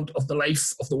in front of the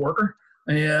life of the worker,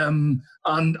 and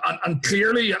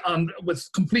clearly, and with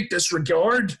complete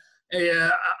disregard,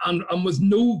 and with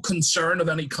no concern of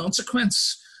any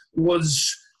consequence,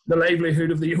 was the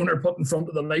livelihood of the owner put in front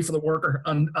of the life of the worker.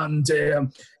 And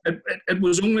it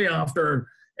was only after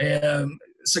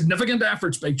significant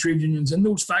efforts by trade unions in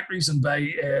those factories and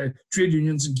by trade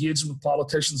unions engaging with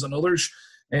politicians and others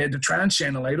to try and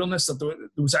shine a light on this that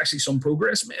there was actually some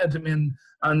progress made. I mean,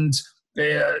 and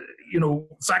you know,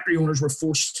 factory owners were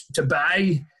forced to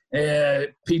buy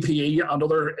PPE and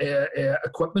other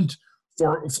equipment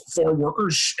for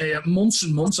workers months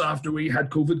and months after we had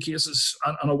COVID cases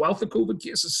and a wealth of COVID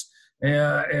cases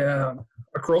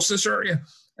across this area.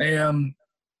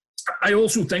 I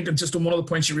also think, and just on one of the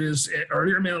points you raised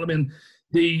earlier, Mel, I mean,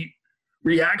 the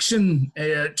reaction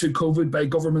to COVID by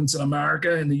governments in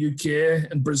America, in the UK,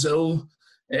 in Brazil,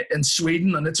 in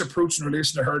Sweden, and its approach in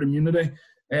relation to herd immunity,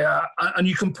 and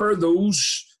you compare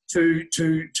those to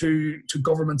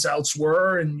governments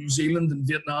elsewhere in New Zealand and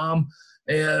Vietnam,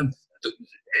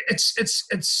 it's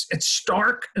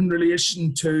stark in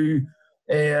relation to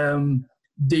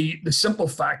the simple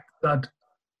fact that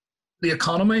the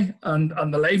economy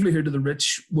and the livelihood of the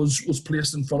rich was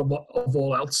placed in front of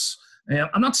all else.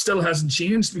 And that still hasn't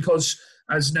changed because,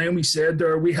 as Naomi said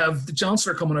there, we have the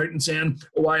Chancellor coming out and saying,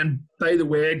 "Oh, and by the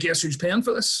way, guess who's paying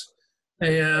for this?"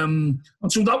 And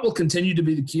so that will continue to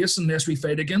be the case unless we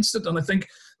fight against it. And I think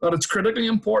that it's critically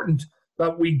important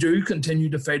that we do continue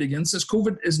to fight against this.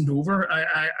 COVID isn't over.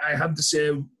 I have to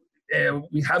say,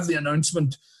 we have the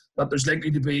announcement that there's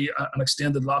likely to be an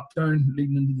extended lockdown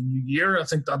leading into the new year. I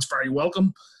think that's very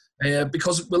welcome.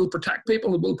 because it will protect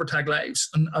people, it will protect lives.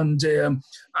 And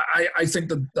I think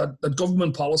that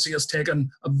government policy has taken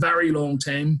a very long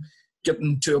time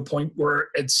getting to a point where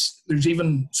there's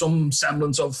even some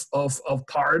semblance of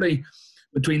parity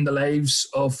between the lives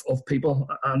of people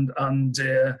and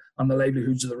the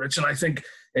livelihoods of the rich. And I think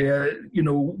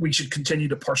we should continue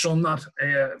to push on that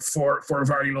for a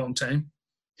very long time.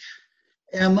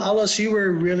 Alice, you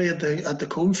were really at the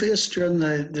coalface during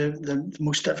the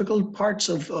most difficult parts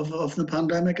of the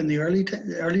pandemic in the early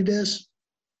days.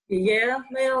 Yeah,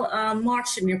 well,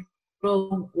 March and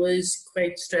April was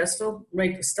quite stressful.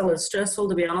 Right, still is stressful,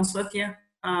 to be honest with you.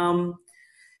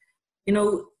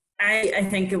 I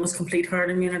think it was complete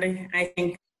herd immunity. I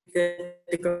think the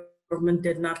government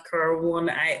did not care one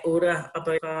iota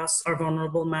about us, our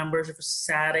vulnerable members of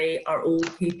society, our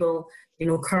old people,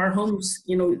 care homes.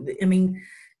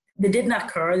 They did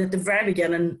not care. At the very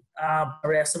beginning, the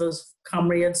rest of us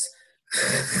comrades,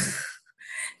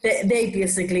 they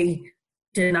basically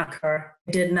did not care.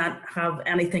 They did not have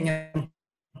anything in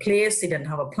place. They didn't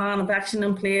have a plan of action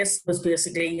in place. It was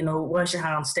basically, wash your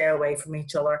hands, stay away from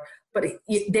each other. But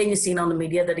then you've seen on the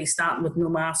media that he's starting with no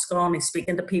mask on, he's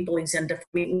speaking to people, he's in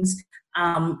different meetings.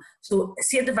 So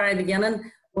see at the very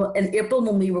beginning, well, in April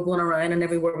when we were going around and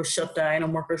everywhere was shut down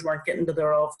and workers weren't getting to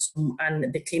their office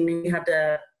and the cleaning, we had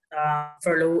to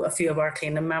furlough a few of our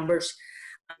cleaning members.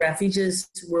 Refuges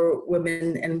were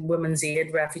women and women's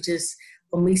aid refuges.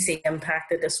 When we see the impact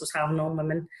that this was having on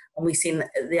women, and we seen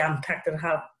the impact that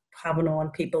having on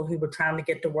people who were trying to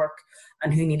get to work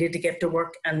and who needed to get to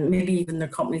work, and maybe even their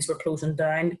companies were closing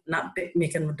down, not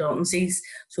making redundancies,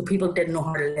 so people didn't know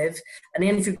how to live. And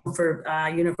then if you go for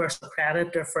universal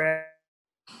credit or for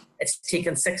it's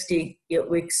taken 68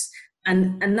 weeks,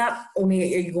 and not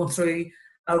only are you going through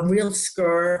a real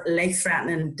scare,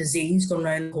 life-threatening disease going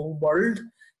around the whole world,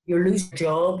 you lose your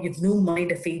job, you've no money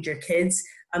to feed your kids.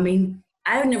 I mean,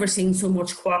 I've never seen so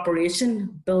much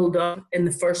cooperation build up in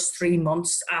the first 3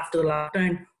 months after the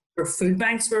lockdown, where food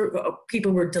banks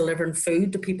people were delivering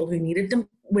food to people who needed them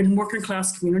in working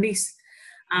class communities.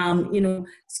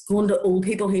 Going to old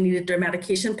people who needed their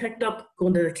medication picked up,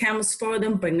 going to the chemist for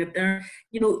them, bringing it there.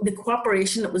 The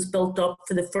cooperation that was built up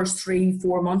for the first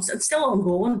 3-4 months, and still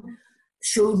ongoing,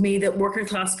 showed me that working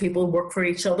class people work for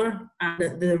each other, and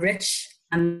that the rich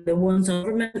and the ones in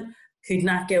government could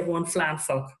not give one flying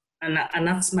fuck. And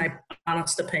that's my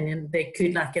honest opinion. They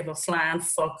could not give a flying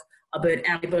fuck about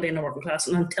anybody in the working class.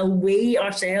 And until we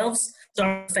ourselves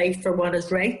start to fight for what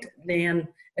is right, then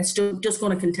it's just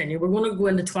going to continue. We're going to go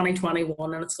into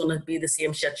 2021 and it's going to be the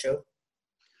same shit show.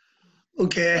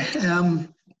 Okay.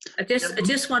 I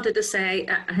just wanted to say,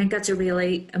 I think that's a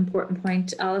really important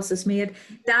point Alice has made.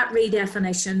 That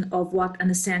redefinition of what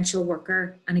an essential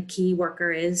worker and a key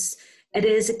worker is. It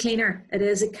is a cleaner. It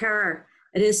is a carer.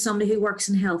 It is somebody who works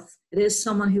in health. It is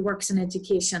someone who works in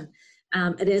education.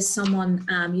 It is someone,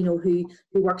 who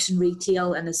works in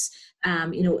retail and is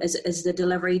the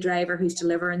delivery driver who's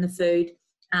delivering the food,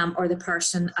 or the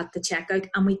person at the checkout.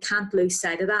 And we can't lose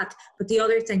sight of that. But the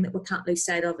other thing that we can't lose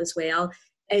sight of as well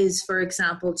is, for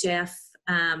example, Jeff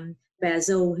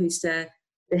Bezos, who's the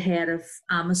head of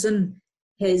Amazon.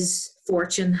 His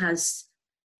fortune has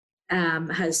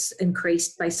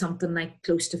increased by something like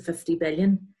close to 50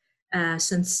 billion.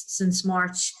 Since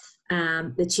March.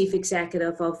 The chief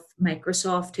executive of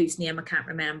Microsoft, whose name I can't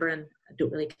remember and I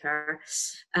don't really care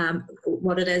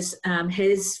what it is,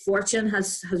 his fortune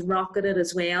has rocketed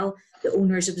as well. The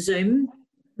owners of Zoom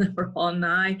that we're on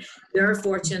now, their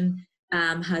fortune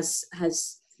has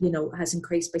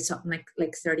increased by something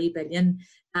like 30 billion.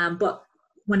 But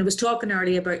when I was talking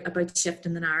earlier about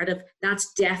shifting the narrative,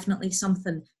 that's definitely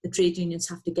something the trade unions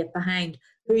have to get behind.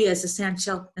 Who is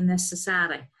essential in this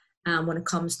society? When it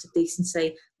comes to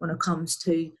decency, when it comes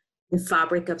to the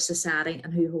fabric of society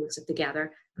and who holds it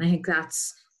together. And I think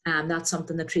that's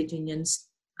something the trade unions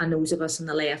and those of us on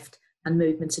the left and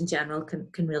movements in general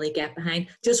can really get behind.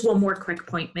 Just one more quick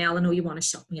point, Mel. I know you want to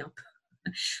shut me up.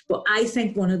 But I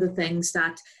think one of the things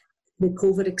that the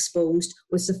COVID exposed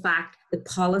was the fact that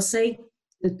policy,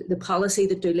 the policy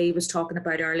that Dooley was talking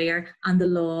about earlier, and the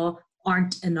law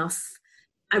aren't enough.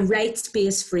 A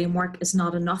rights-based framework is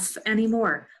not enough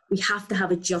anymore. We have to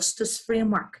have a justice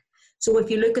framework. So if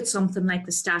you look at something like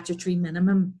the statutory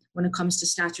minimum when it comes to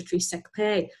statutory sick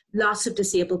pay, lots of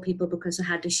disabled people, because they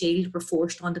had to shield, were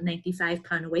forced onto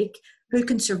 £95 a week. Who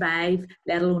can survive,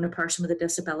 let alone a person with a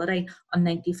disability, on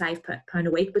 £95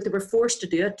 a week? But they were forced to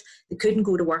do it. They couldn't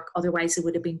go to work, otherwise they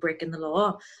would have been breaking the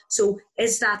law. So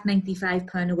is that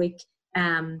 £95 a week?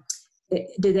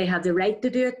 Do they have the right to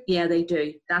do it? Yeah, they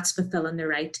do. That's fulfilling their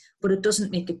right. But it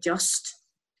doesn't make it just.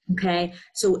 Okay,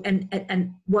 so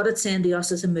and what it's saying to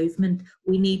us as a movement,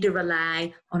 we need to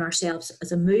rely on ourselves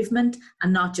as a movement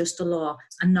and not just the law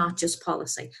and not just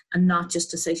policy and not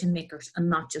just decision makers and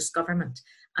not just government.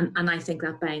 And I think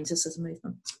that binds us as a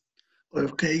movement.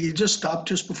 Okay, you just stopped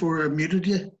just before I muted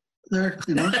you there,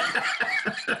 you know.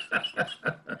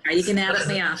 You can edit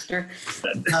me after.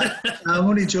 I'm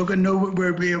only joking. No,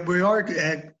 we are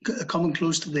coming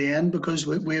close to the end because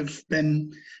we've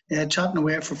been chatting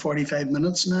away for 45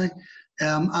 minutes now.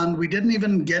 And we didn't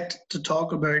even get to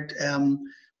talk about, I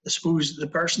suppose, the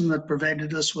person that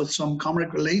provided us with some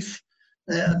comic relief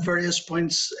at various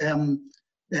points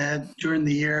during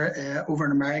the year over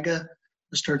in America,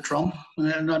 Mr. Trump.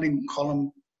 I'm not even call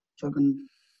him fucking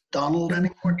Donald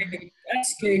anymore.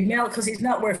 That's good, Mel, because he's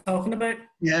not worth talking about.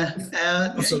 Yeah,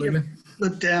 Absolutely.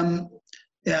 But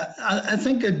yeah, I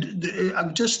think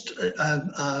I'm just,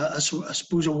 I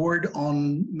suppose, a word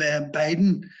on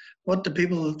Biden. What do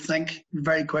people think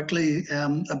very quickly?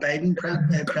 A Biden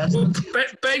president? Well,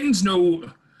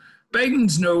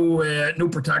 Biden's no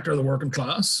protector of the working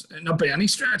class, not by any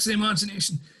stretch of the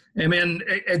imagination. I mean,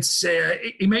 it's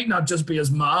he might not just be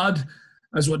as mad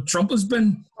as what Trump has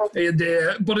been, but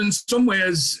in some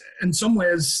ways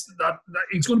that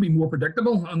he's going to be more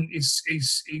predictable, and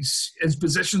his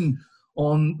position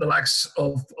on the likes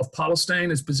of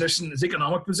Palestine, his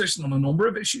economic position on a number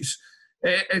of issues,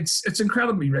 it's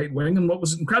incredibly right wing. And what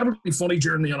was incredibly funny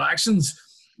during the elections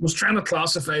was trying to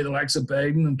classify the likes of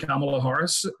Biden and Kamala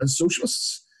Harris as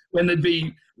socialists when they'd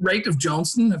be right of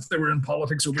Johnson if they were in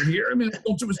politics over here. I mean, it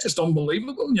was just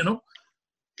unbelievable, you know.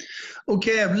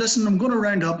 Okay, listen, I'm going to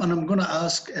round up and I'm going to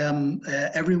ask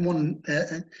everyone,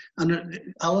 and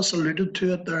Alice alluded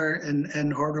to it there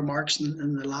in her remarks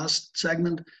in the last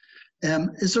segment.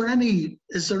 Is there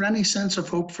any sense of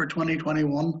hope for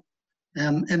 2021?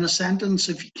 In a sentence,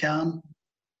 if you can,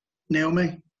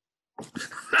 Naomi.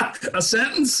 A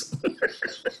sentence?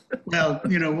 Well,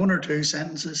 you know, one or two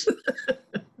sentences.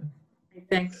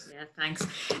 Thanks. Yeah, thanks.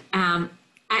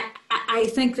 I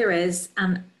think there is,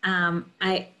 and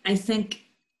I think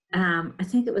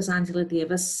it was Angela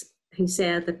Davis who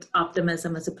said that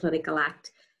optimism is a political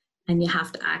act, and you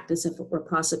have to act as if it were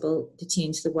possible to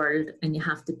change the world, and you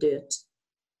have to do it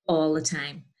all the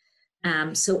time.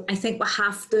 So I think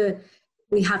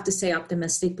we have to stay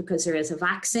optimistic because there is a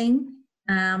vaccine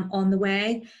on the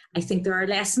way. I think there are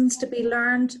lessons to be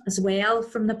learned as well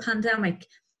from the pandemic,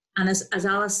 and as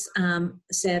Alice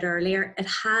said earlier, it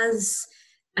has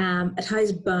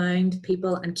bound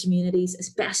people and communities,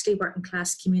 especially working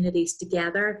class communities,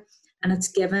 together, and it's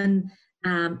given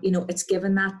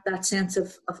that sense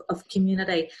of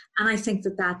community. And I think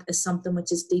that is something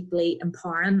which is deeply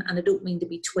empowering. And I don't mean to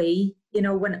be twee, you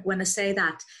know, when I say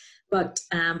that, but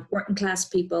working class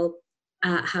people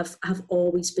have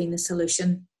always been the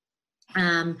solution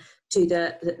to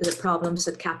the problems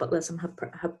that capitalism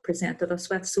have presented us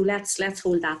with. So let's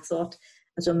hold that thought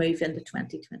as we move into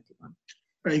 2021.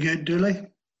 Very good, Dooley.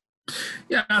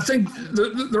 Yeah, I think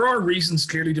there are reasons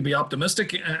clearly to be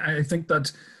optimistic. I think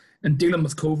that in dealing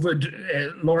with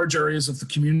COVID, large areas of the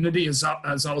community, as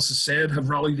Alice has said, have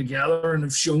rallied together and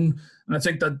have shown. And I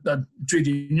think that trade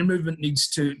union movement needs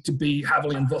to be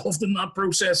heavily involved in that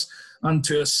process and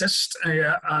to assist.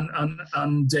 But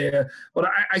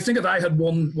I think if I had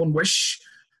one wish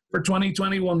for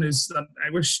 2021 is that I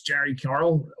wish Jerry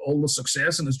Carroll all the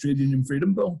success in his trade union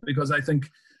freedom bill, because I think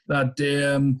that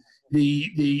the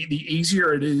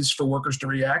easier it is for workers to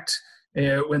react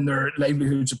when their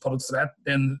livelihoods are put at threat,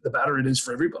 then the better it is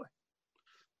for everybody.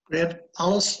 Great.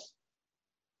 Alice?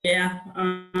 Yeah,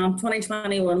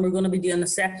 2021, we're going to be doing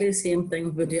exactly the same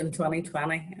thing we did in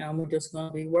 2020. We're just going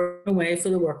to be working away for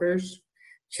the workers,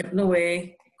 chipping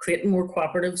away, creating more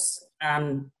cooperatives,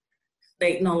 and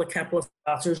fighting all the capitalist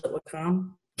bastards that we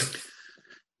can.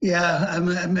 Yeah, I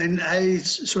mean, I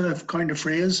sort of coined a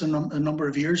phrase a number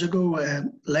of years ago.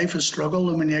 Life is struggle,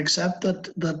 and when you accept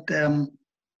that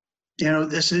you know,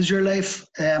 this is your life,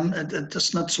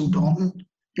 it's not so daunting.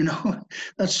 You know,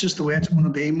 that's just the way it's going to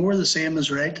be. More of the same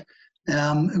is right.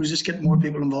 It was just getting more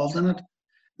people involved in it.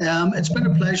 It's been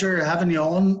a pleasure having you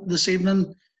on this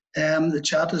evening. The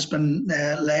chat has been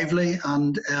lively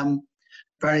and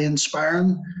very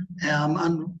inspiring,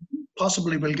 and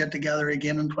possibly we'll get together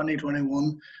again in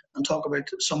 2021 and talk about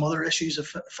some other issues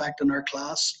affecting our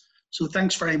class. So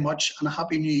thanks very much, and a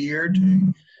Happy New Year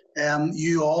to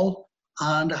you all,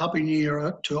 and a Happy New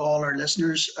Year to all our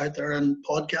listeners out there in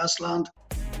podcast land.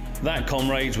 That,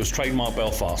 comrades, was Trademark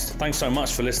Belfast. Thanks so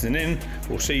much for listening in.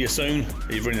 We'll see you soon,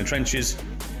 either in the trenches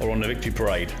or on the victory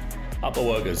parade. Up the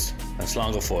workers, and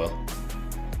Slán go fóill.